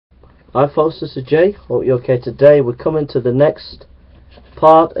Hi folks, this is Jay. Hope you're okay today. We're coming to the next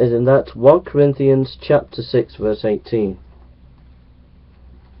part, and that's 1 Corinthians chapter 6 verse 18.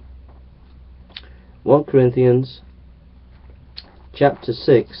 1 Corinthians chapter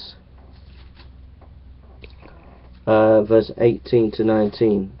 6 verse 18 to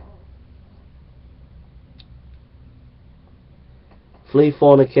 19. Flee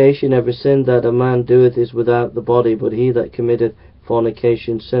fornication. Every sin that a man doeth is without the body, but he that committeth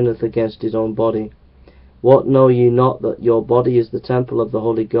fornication sinneth against his own body. What, know ye not that your body is the temple of the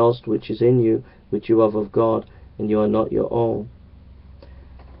Holy Ghost, which is in you, which you have of God, and you are not your own?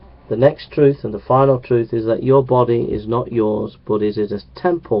 The next truth and the final truth is that your body is not yours, but is a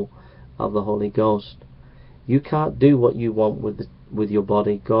temple of the Holy Ghost. You can't do what you want with your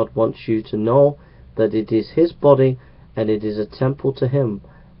body. God wants you to know that it is His body, and it is a temple to Him,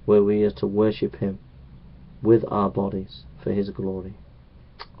 where we are to worship Him with our bodies for His glory.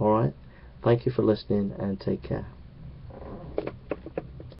 Alright? Thank you for listening, and take care.